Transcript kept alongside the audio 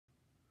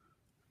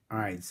All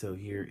right, so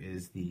here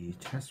is the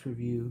test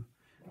review.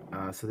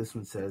 So this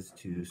one says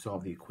to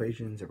solve the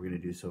equations, and we're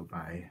going to do so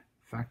by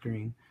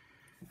factoring.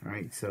 All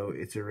right, so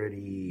it's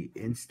already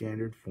in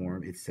standard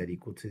form. It's set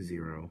equal to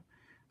 0.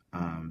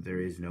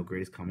 There is no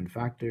greatest common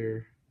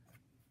factor.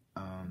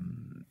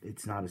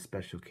 It's not a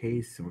special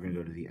case, so we're going to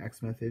go to the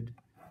x method.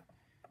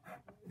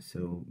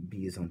 So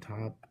b is on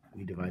top.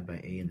 We divide by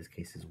a, in this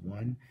case is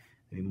 1.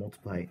 Then we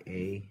multiply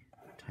a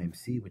times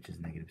c, which is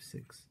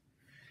 -6.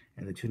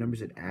 And the two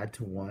numbers that add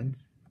to 1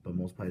 but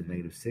multiply to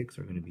 -6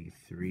 are going to be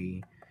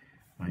 3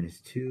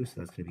 minus 2, so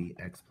that's going to be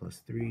x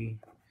plus 3.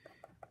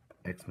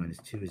 X minus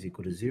 2 is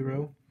equal to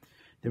 0.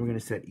 Then we're going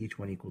to set each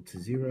one equal to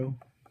 0.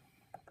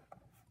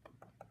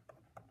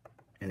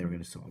 And then we're going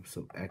to solve.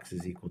 So x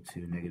is equal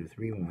to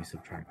 -3 when we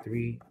subtract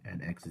 3,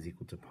 and x is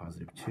equal to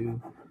 +2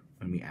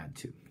 when we add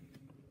 2.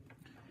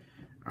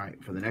 All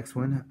right, for the next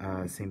one,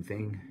 same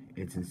thing.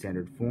 It's in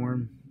standard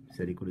form,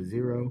 set equal to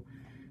 0.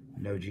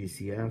 No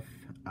GCF.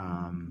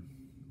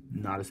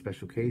 Not a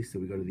special case, so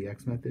we go to the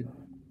x method,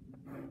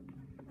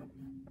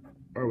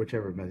 or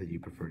whichever method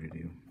you prefer to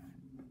do.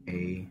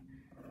 A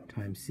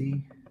times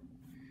c,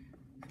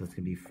 so that's going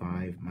to be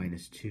 5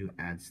 minus 2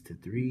 adds to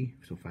 3,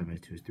 so 5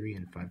 minus 2 is 3,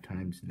 and 5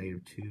 times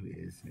 -2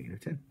 is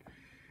 -10.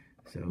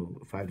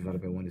 So 5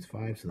 divided by 1 is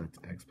 5, so that's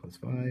x plus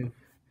 5,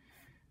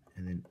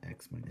 and then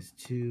x minus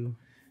 2,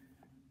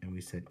 and we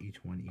set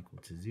each one equal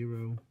to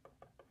 0.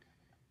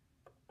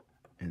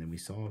 And then we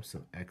solve,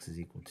 so x is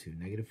equal to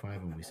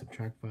 -5 when we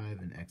subtract 5,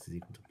 and x is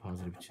equal to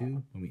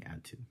 +2 when we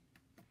add 2.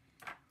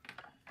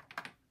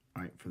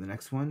 All right, for the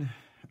next one,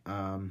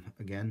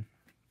 again,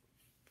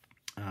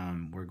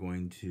 we're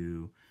going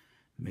to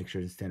make sure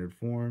it's standard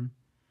form,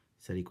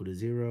 set equal to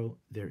 0.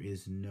 There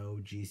is no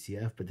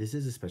GCF, but this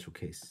is a special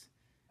case.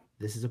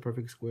 This is a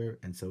perfect square,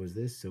 and so is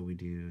this. So we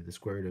do the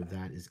square root of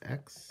that is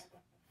x.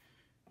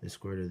 The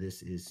square root of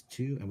this is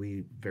 2, and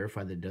we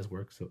verify that it does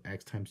work. So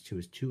x times 2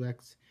 is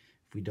 2x.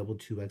 If we double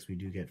 2x, we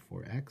do get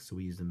 4x, so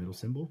we use the middle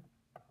symbol,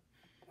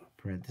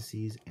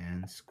 parentheses,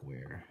 and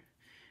square.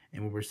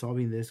 And when we're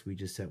solving this, we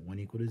just set 1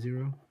 equal to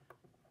 0,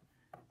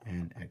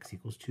 and x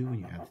equals 2 when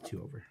you add the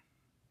 2 over.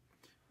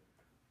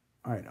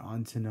 All right,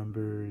 on to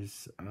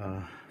numbers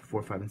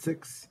 4, 5, and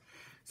 6.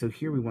 So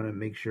here we want to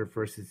make sure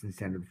first it's in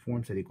standard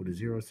form, set equal to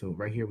 0. So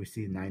right here we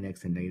see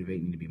 9x and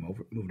 -8 need to be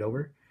moved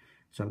over.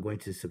 So I'm going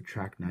to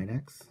subtract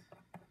 9x,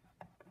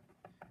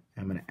 and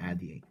I'm going to add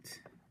the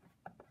 8.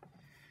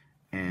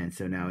 And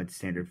so now it's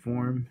standard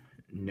form,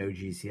 no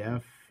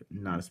GCF,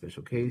 not a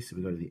special case. So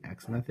we go to the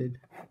x method,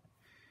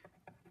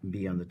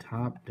 b on the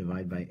top,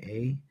 divide by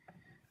a,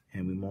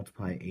 and we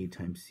multiply a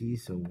times c,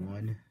 so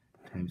 1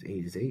 times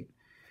 8 is 8.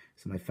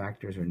 So my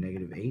factors are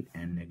 -8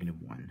 and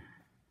 -1.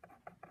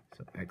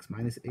 So x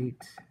minus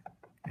 8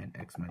 and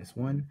x minus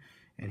 1.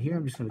 And here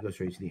I'm just going to go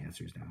straight to the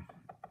answers now.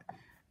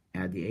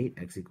 Add the 8,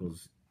 x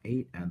equals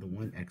 8, add the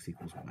 1, x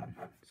equals 1.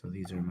 So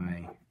these are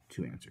my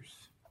two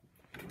answers.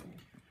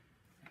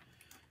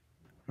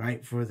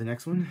 Right, for the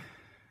next one,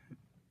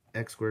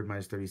 x squared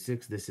minus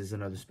 36. This is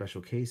another special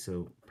case,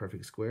 so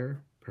perfect square.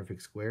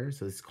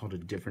 So this is called a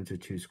difference of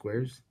two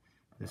squares.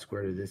 The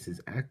square root of this is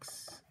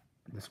x.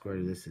 The square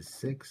root of this is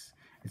 6.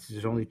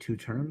 There's only two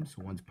terms.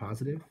 One's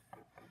positive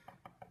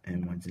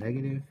and one's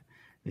negative.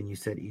 Then you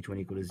set each one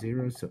equal to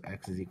 0, so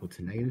x is equal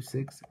to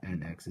 -6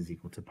 and x is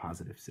equal to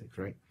 +6,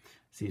 right?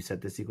 So you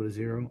set this equal to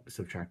 0,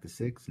 subtract the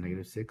 6,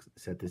 -6,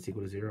 set this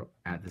equal to 0,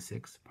 add the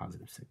 6,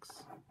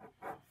 +6.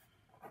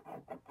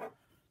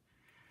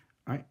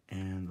 All right,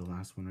 and the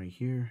last one right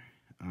here.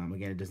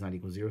 Again, it does not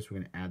equal 0, so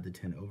we're going to add the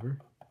 10 over.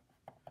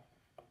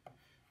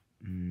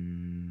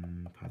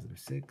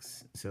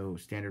 +6. So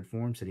standard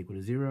form, set equal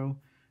to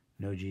 0.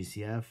 No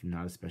GCF,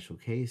 not a special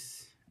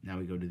case. Now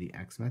we go to the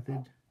x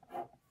method.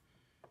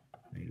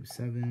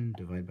 -7,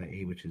 divide by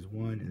a, which is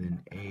 1, and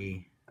then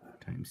a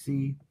times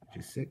c, which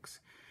is 6.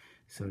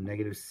 So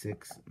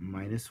 -6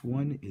 minus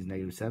 1 is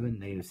 -7.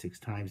 -6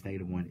 times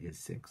 -1 is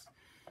 6.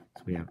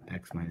 So we have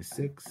x minus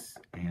 6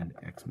 and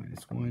x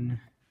minus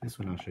 1. This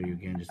one I'll show you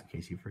again just in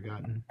case you've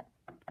forgotten.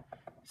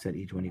 Set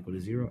each one equal to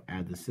 0,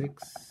 add the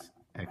 6,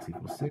 x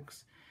equals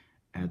 6,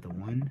 add the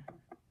 1,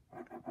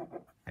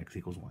 x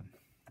equals 1.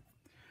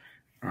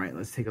 All right,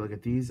 let's take a look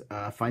at these.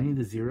 Finding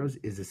the zeros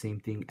is the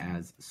same thing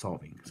as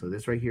solving. So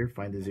this right here,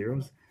 find the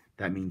zeros,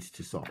 that means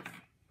to solve.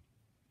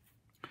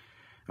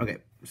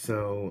 Okay,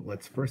 so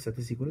let's first set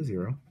this equal to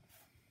 0.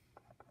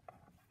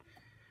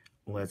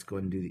 Let's go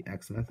ahead and do the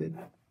x method.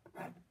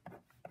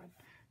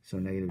 So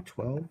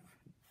 -12,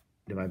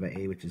 divide by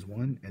a, which is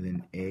 1, and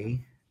then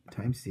a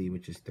times c,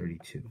 which is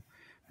 32.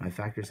 My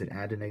factors that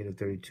add to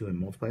 -32 and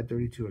multiply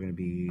 32 are going to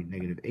be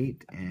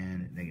 -8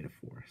 and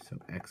 -4. So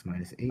x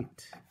minus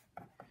 8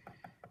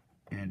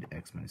 and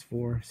x minus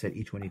 4. Set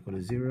each one equal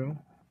to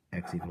 0,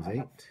 x equals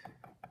 8,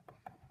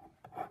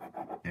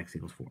 x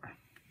equals 4.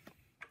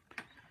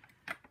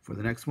 For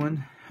the next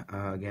one,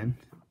 again,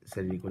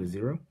 set it equal to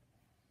 0.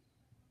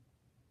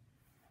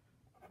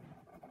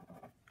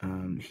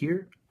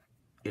 Here,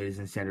 it is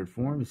in standard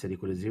form, it's set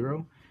equal to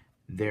 0.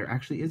 There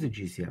actually is a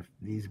GCF.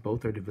 These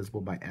both are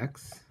divisible by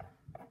x.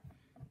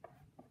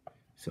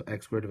 So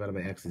x squared divided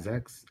by x is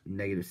x.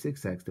 Negative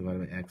 6x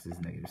divided by x is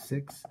negative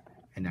 6.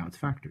 And now it's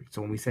factored.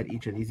 So when we set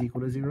each of these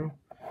equal to 0,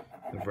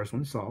 the first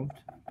one is solved.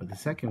 But the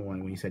second one,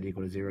 when you set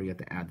equal to 0, you have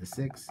to add the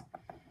 6.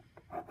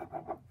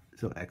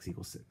 So x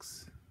equals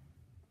 6.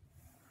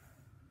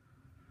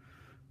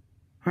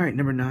 All right,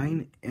 number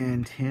 9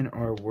 and 10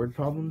 are word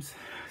problems.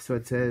 So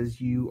it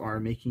says you are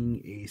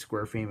making a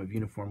square frame of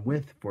uniform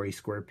width for a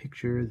square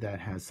picture that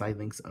has side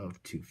lengths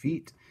of 2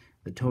 feet.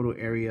 The total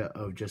area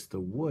of just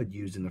the wood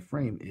used in the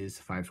frame is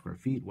 5 square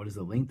feet. What is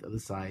the length of the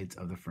sides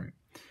of the frame?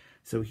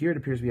 So here it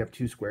appears we have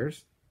 2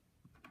 squares.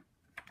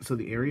 So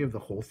the area of the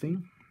whole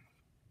thing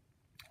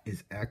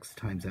is x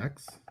times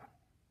x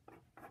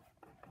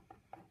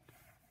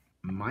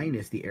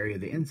minus the area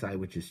of the inside,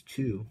 which is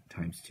 2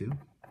 times 2.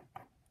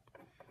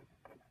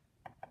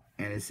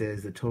 And it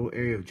says the total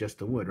area of just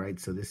the wood, right?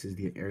 So this is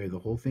the area of the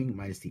whole thing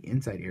minus the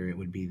inside area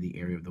would be the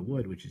area of the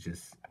wood, which is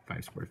just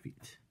 5 square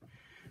feet.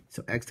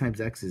 So x times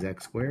x is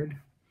x squared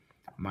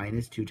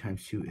minus 2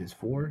 times 2 is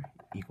 4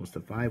 equals to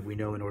 5. We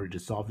know in order to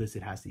solve this,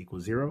 it has to equal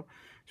 0.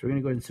 So we're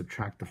going to go ahead and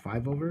subtract the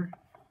 5 over.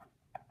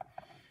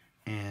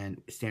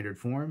 And standard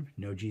form,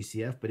 no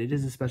GCF, but it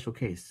is a special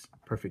case.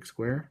 Perfect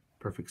square,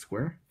 perfect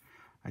square.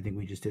 I think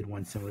we just did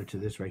one similar to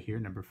this right here,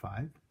 number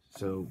 5.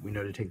 So we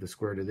know to take the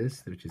square root of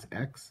this, which is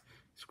x,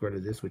 square root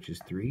of this, which is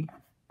 3.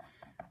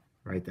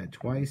 Write that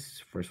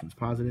twice. First one's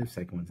positive,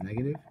 second one's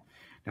negative.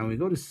 Now when we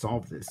go to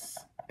solve this,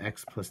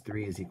 x plus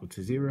 3 is equal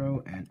to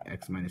 0, and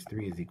x minus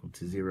 3 is equal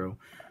to 0.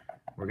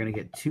 We're going to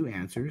get 2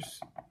 answers,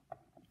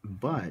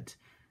 but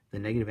the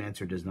negative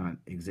answer does not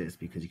exist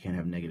because you can't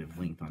have negative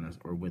length on us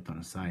or width on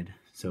a side.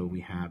 So we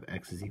have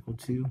x is equal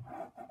to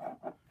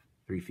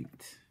 3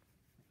 feet.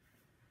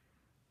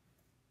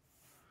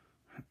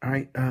 All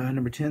right,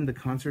 number 10, the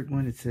concert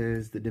one. It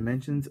says the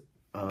dimensions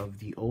of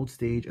the old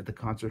stage at the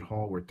concert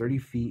hall were 30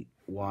 feet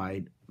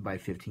wide by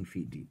 15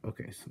 feet deep.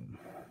 Okay, so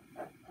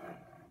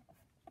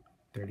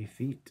 30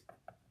 feet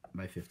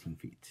by 15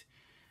 feet.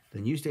 The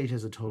new stage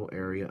has a total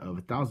area of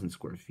 1,000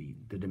 square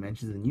feet. The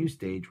dimensions of the new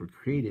stage were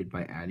created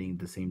by adding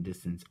the same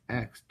distance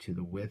x to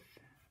the width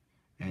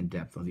and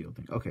depth of the old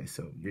thing. Okay,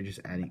 so you're just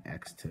adding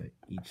x to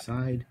each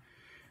side.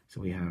 So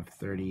we have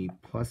 30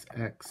 plus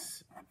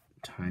x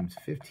times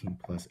 15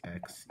 plus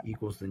x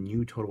equals the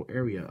new total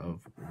area of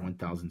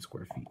 1,000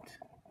 square feet.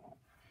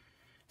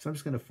 So I'm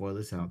just going to FOIL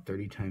this out.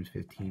 30 times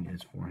 15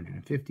 is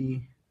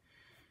 450.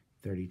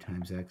 30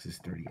 times x is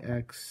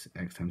 30x.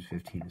 X times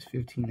 15 is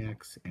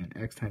 15x. And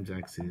x times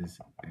x is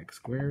x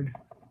squared.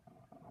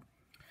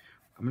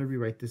 I'm going to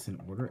rewrite this in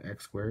order.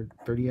 X squared.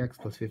 30x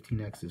plus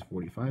 15x is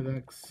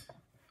 45x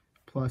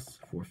plus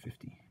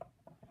 450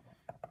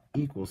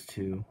 equals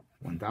to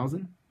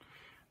 1,000.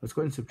 Let's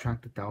go ahead and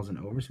subtract 1,000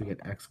 over, so we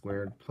get x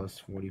squared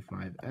plus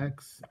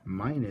 45x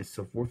minus,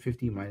 so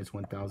 450 minus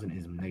 1,000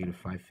 is negative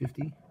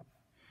 550.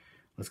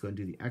 Let's go and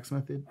do the x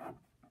method.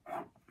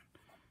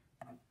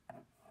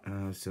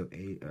 So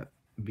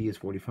b is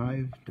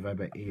 45, divided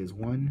by a is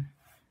 1,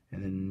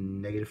 and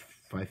then negative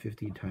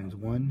 550 times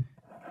 1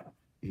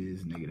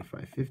 is negative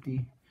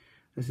 550.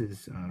 This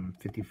is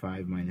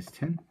 55 minus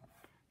 10.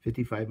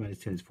 55 minus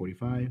 10 is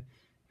 45.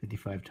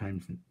 55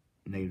 times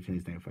negative 10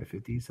 is negative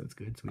 550, so that's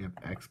good. So we have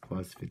x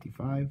plus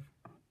 55,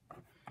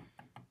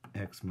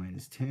 x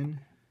minus 10.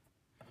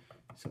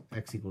 So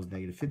x equals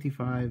negative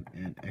 55,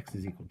 and x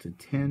is equal to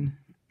 10.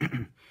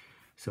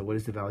 So what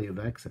is the value of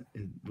x?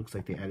 It looks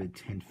like they added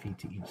 10 feet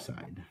to each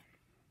side.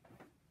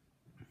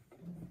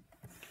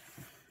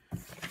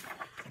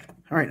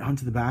 All right, on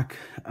to the back.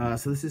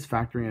 So this is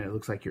factoring, and it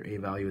looks like your a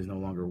value is no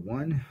longer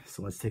 1.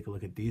 So let's take a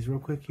look at these real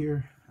quick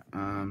here.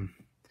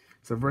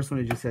 So the first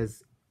one, it just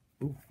says,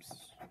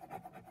 oops.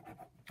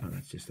 Oh,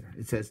 that's just there.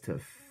 It says to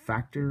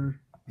factor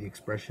the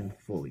expression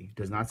fully. It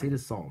does not say to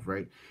solve,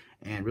 right?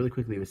 And really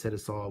quickly, if it said to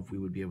solve, we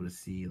would be able to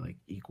see like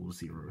equals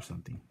 0 or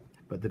something.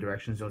 But the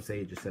directions don't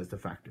say, it just says to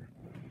factor.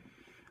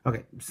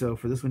 Okay, so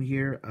for this one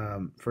here,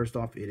 first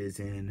off, it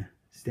is in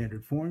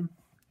standard form.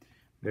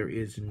 There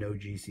is no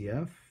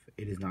GCF.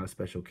 It is not a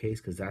special case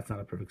because that's not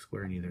a perfect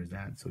square, neither is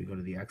that. So we go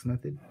to the x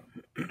method.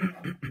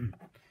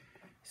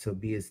 So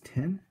b is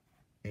 10,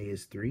 a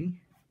is 3.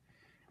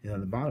 And on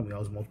the bottom, we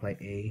always multiply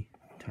a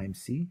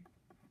times c.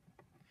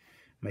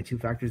 My two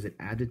factors that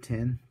add to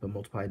 10 but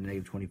multiply to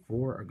negative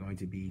 24 are going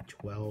to be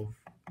 12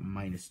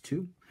 minus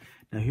 2.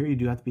 Now here you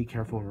do have to be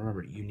careful.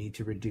 Remember, you need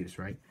to reduce,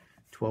 right?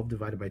 12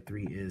 divided by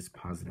 3 is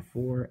positive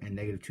 4, and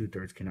negative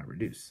 2/3 cannot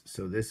reduce.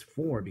 So this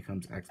 4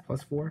 becomes x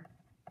plus 4.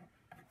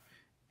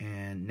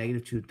 And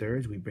negative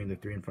 2/3, we bring the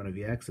 3 in front of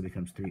the x, so it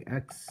becomes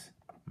 3x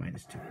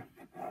minus 2.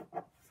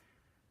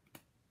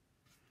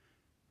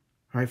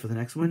 All right, for the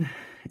next one,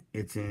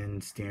 it's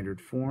in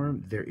standard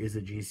form. There is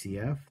a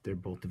GCF. They're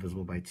both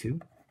divisible by 2.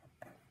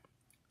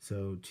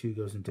 So 2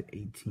 goes into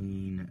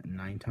 18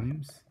 9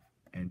 times,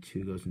 and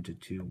 2 goes into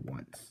 2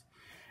 once.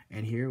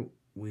 And here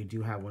we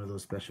do have one of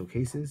those special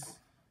cases.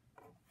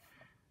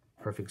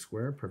 Perfect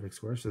square, perfect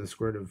square. So the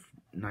square root of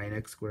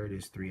 9x squared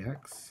is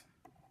 3x.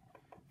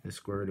 The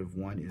square root of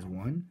 1 is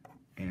 1.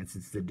 And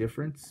since it's the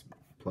difference,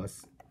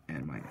 plus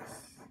and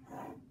minus.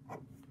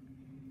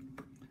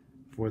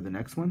 for the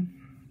next one,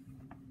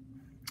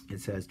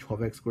 it says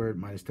 12x squared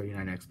minus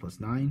 39x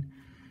plus 9.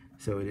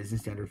 So it is in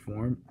standard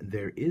form.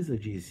 There is a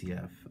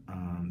GCF.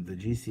 The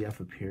GCF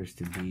appears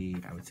to be,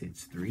 I would say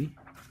it's 3.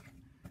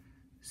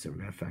 So we're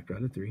going to factor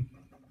out a 3.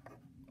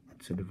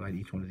 So divide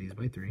each one of these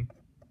by 3.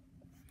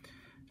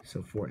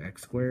 So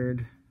 4x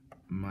squared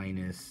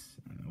minus,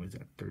 what is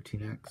that,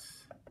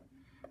 13x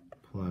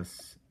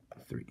plus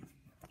 3.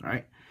 All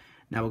right,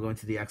 now we'll go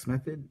into the x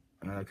method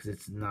because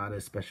it's not a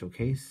special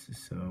case.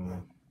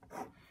 So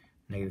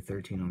negative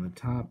 13 on the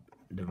top,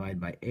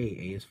 divide by a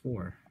is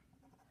 4.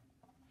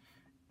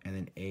 And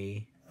then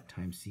a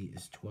times c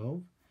is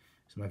 12.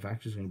 So my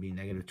factor is going to be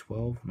negative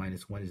 12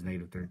 minus 1 is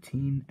negative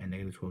 13, and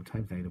negative 12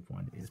 times negative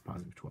 1 is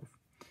positive 12.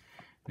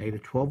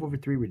 Negative 12 over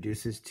 3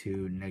 reduces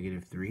to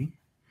negative 3.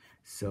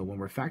 So when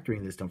we're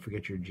factoring this, don't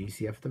forget your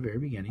GCF at the very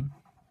beginning.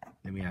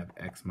 Then we have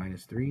x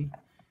minus 3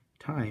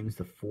 times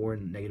the 4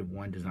 and negative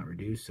 1 does not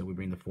reduce, so we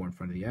bring the 4 in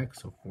front of the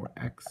x, so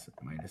 4x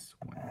minus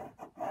 1.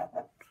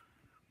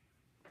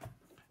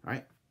 All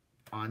right,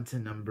 on to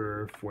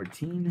number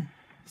 14.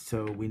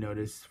 So we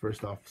notice,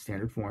 first off,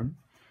 standard form,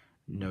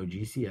 no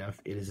GCF.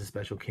 It is a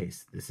special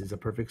case. This is a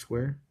perfect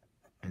square,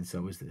 and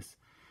so is this.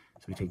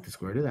 So we take the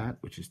square root of that,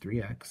 which is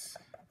 3x.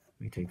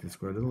 We take the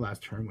square root of the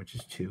last term, which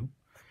is 2.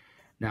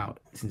 Now,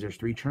 since there's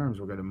 3 terms,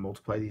 we're going to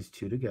multiply these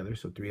 2 together.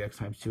 So 3x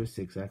times 2 is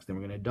 6x. Then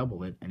we're going to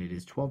double it, and it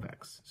is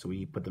 12x. So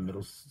we put the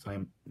middle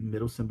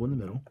symbol in the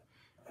middle,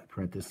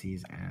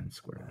 parentheses, and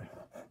squared.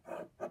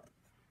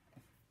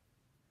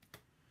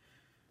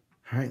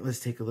 All right, let's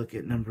take a look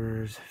at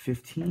numbers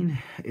 15.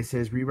 It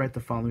says rewrite the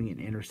following in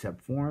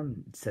intercept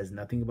form. It says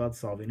nothing about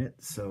solving it,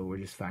 so we're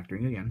just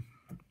factoring again.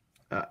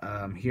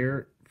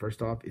 Here,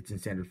 first off, it's in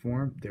standard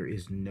form. There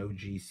is no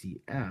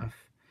GCF.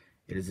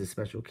 It is a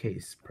special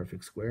case.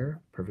 Perfect square,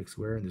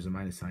 and there's a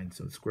minus sign.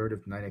 So the square root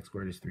of 9x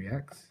squared is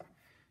 3x.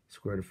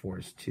 Square root of 4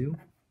 is 2.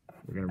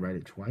 We're going to write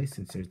it twice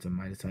since there's a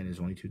minus sign. There's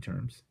only 2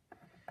 terms.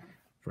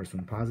 First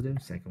one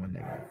positive, second one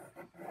negative.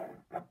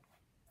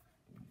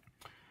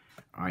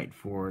 All right,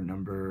 for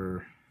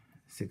number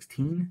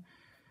 16,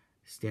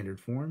 standard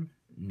form,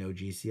 no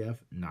GCF,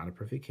 not a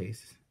perfect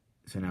case.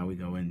 So now we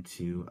go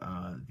into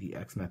the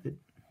x method.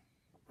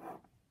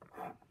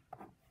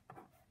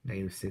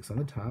 Negative 6 on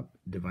the top,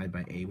 divide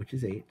by a, which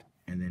is 8,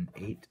 and then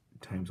 8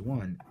 times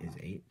 1 is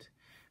 8.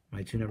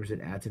 My two numbers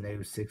that add to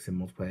negative 6 and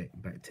multiply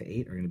to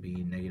 8 are going to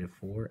be negative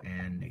 4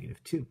 and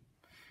negative 2.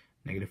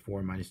 Negative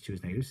 4 minus 2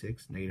 is negative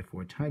 6. Negative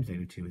 4 times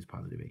negative 2 is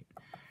positive 8.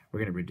 We're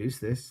going to reduce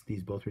this.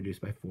 These both reduce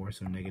by 4,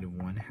 so negative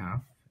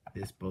 1/2.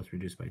 This both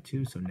reduced by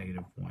 2, so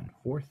negative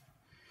 1/4.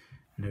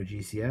 No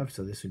GCF,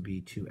 so this would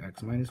be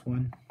 2x minus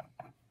 1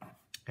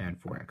 and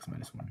 4x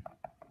minus 1.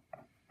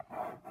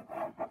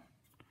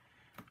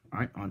 All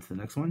right, on to the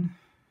next one.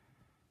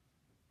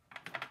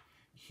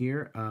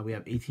 Here we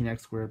have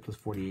 18x squared plus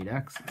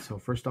 48x. So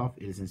first off,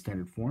 it is in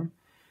standard form.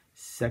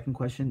 Second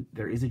question,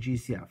 there is a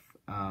GCF.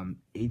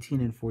 18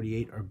 and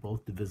 48 are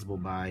both divisible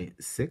by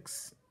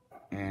 6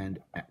 and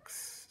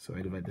x. So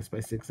I divide this by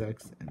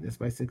 6x and this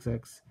by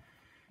 6x.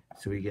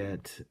 So we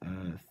get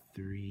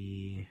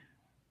 3x,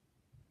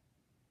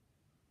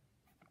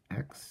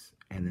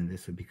 and then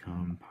this would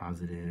become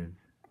positive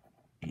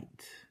 8.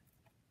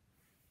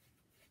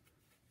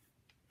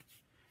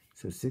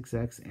 So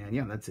 6x, and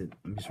yeah, that's it.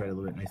 Let me just write it a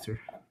little bit nicer.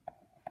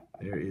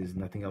 There is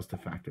nothing else to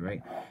factor,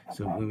 right?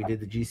 So when we did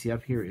the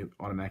GCF here, it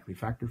automatically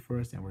factored for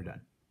us, and we're done.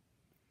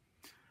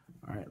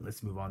 All right,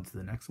 let's move on to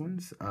the next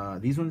ones.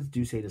 These ones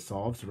do say to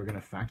solve, so we're going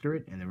to factor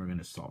it, and then we're going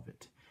to solve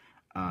it.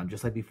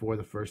 Just like before,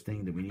 the first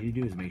thing that we need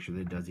to do is make sure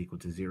that it does equal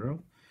to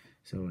 0.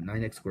 So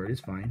 9x squared is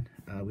fine.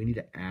 We need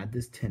to add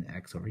this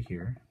 10x over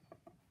here,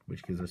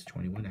 which gives us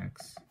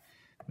 21x.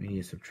 We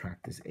need to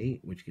subtract this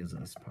 8, which gives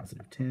us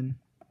positive 10.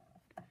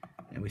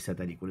 And we set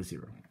that equal to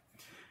 0.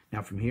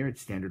 Now from here,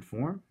 it's standard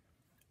form.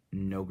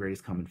 No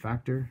greatest common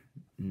factor.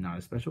 Not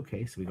a special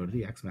case. So we go to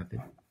the x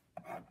method.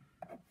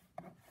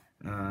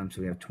 So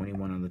we have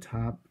 21 on the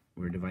top.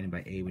 We're dividing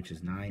by a, which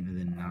is 9. And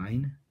then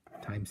 9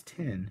 times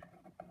 10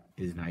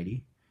 is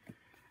 90.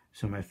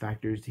 So my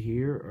factors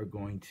here are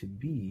going to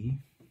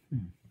be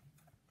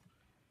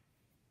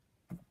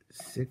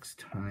 6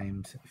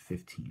 times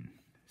 15.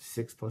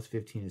 6 plus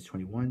 15 is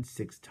 21.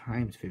 6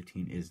 times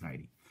 15 is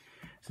 90.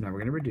 So now we're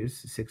going to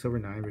reduce. 6 over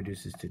 9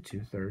 reduces to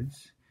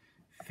 2/3.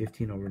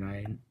 15 over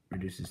 9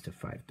 reduces to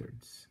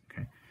 5/3.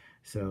 Okay,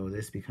 so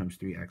this becomes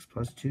 3x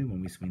plus 2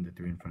 when we swing the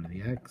 3 in front of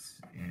the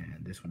x,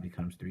 and this one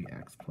becomes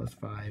 3x plus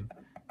 5.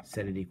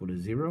 Set it equal to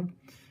 0.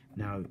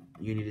 Now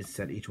you need to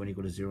set each one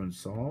equal to 0 and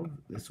solve.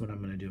 This one I'm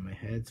going to do in my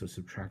head. So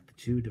subtract the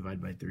 2,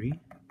 divide by 3.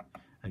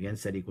 Again,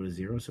 set equal to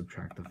 0.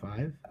 Subtract the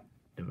 5,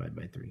 divide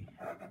by 3.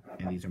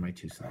 And these are my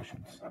two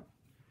solutions.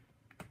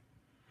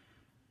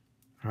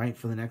 All right,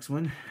 for the next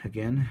one,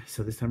 again,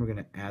 so this time we're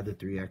going to add the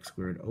 3x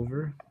squared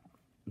over,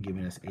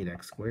 giving us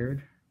 8x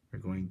squared. We're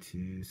going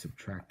to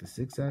subtract the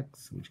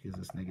 6x, which gives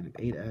us negative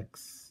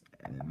 8x,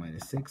 and then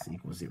minus 6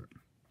 equals 0.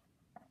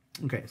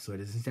 Okay, so it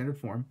is in standard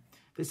form.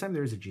 This time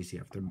there is a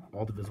GCF. They're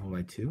all divisible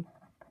by 2,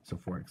 so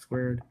 4x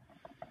squared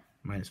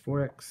minus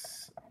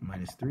 4x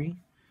minus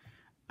 3.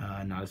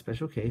 Not a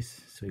special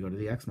case, so we go to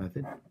the x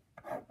method.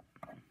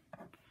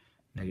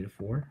 Negative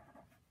 4,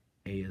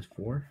 a is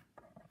 4.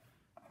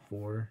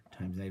 4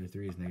 times negative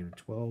 3 is negative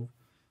 12.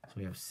 So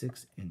we have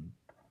 6 and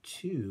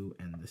 2,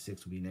 and the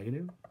 6 will be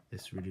negative.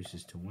 This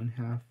reduces to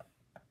 1/2.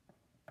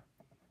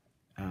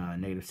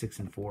 Negative 6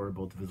 and 4 are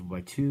both divisible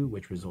by 2,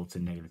 which results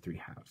in negative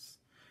 3/2.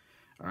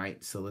 All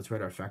right, so let's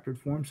write our factored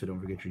form. So don't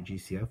forget your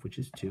GCF, which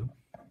is 2.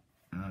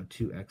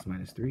 2x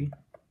minus 3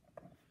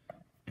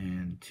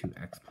 and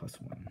 2x plus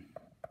 1.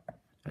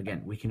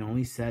 Again, we can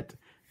only set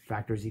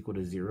factors equal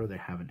to 0 that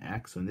have an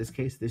x. So in this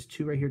case, this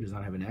 2 right here does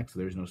not have an x, so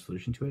there's no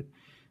solution to it.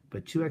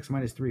 But 2x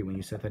minus 3, when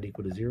you set that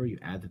equal to 0, you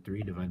add the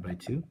 3, divide by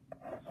 2.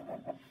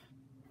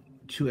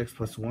 2x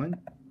plus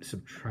 1,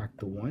 subtract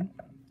the 1,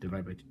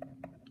 divide by 2.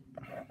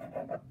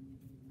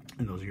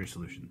 And those are your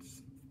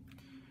solutions.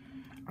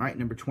 All right,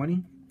 number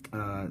 20.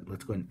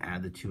 Let's go ahead and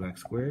add the 2x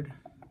squared.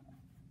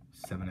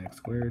 7x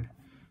squared.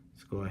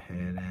 Let's go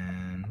ahead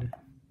and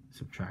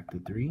subtract the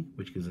 3,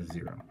 which gives us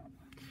 0.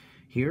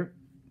 Here,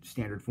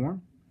 standard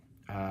form,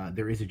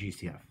 there is a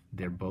GCF.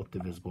 They're both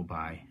divisible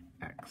by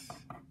x.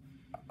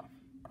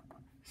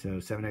 So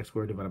 7x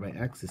squared divided by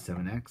x is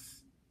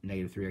 7x.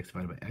 Negative 3x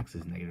divided by x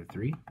is negative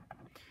 3.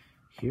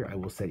 Here, I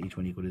will set each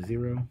one equal to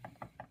 0.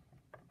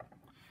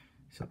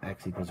 So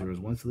x equals 0 is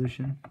one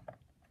solution.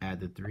 Add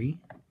the 3,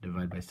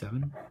 divide by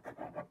 7.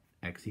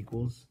 X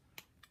equals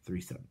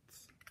 3/7.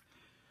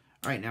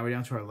 All right, now we're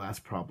down to our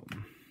last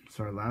problem.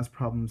 So our last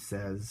problem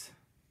says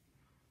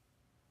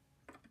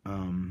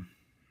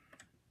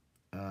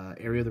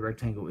area of the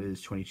rectangle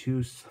is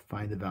 22.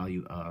 Find the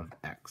value of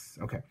x.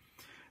 Okay,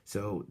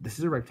 so this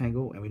is a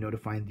rectangle, and we know to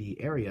find the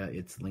area,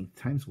 it's length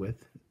times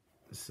width.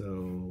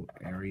 So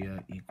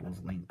area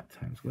equals length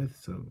times width.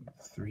 So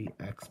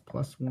 3x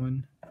plus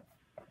 1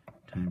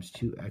 times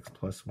 2x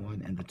plus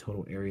 1, and the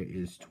total area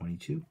is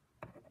 22.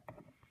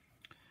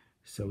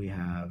 So we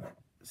have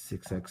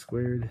 6x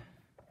squared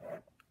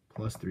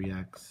plus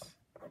 3x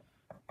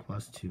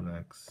plus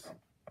 2x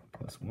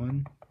plus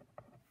 1.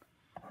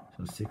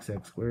 So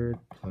 6x squared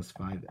plus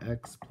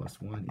 5x plus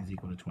 1 is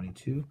equal to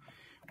 22.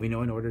 We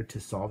know in order to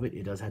solve it,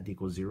 it does have to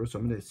equal 0, so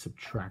I'm going to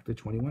subtract the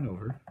 21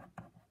 over.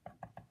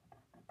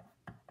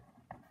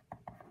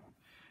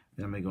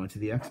 Then I'm going to go into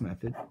the x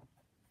method.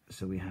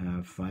 So we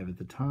have 5 at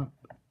the top,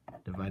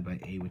 divide by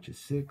a, which is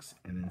 6,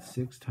 and then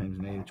 6 times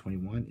negative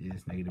 21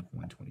 is negative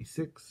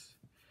 126.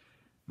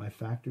 My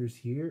factors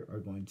here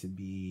are going to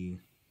be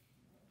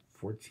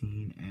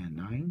 14 and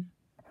 9.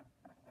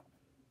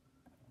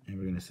 And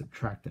we're going to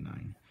subtract the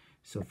 9.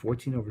 So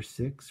 14 over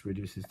 6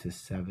 reduces to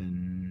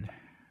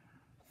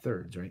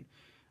 7/3, right?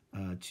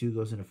 2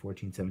 goes into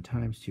 14 7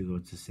 times, 2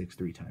 goes to 6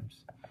 3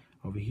 times.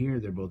 Over here,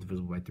 they're both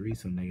divisible by 3,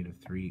 so negative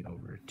 3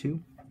 over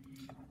 2.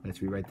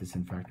 Let's rewrite this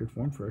in factored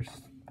form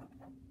first.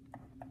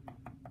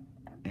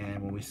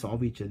 And when we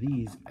solve each of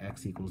these,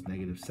 x equals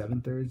negative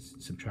 7/3,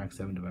 subtract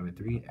 7, divide by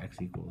 3, x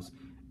equals,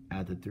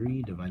 add the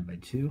 3, divide by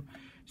 2.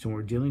 So when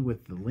we're dealing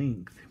with the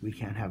length, we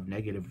can't have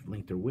negative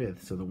length or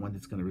width, so the one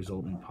that's going to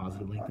result in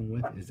positive length and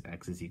width is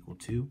x is equal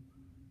to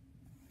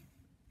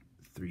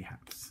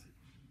 3/2.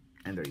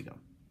 And there you go.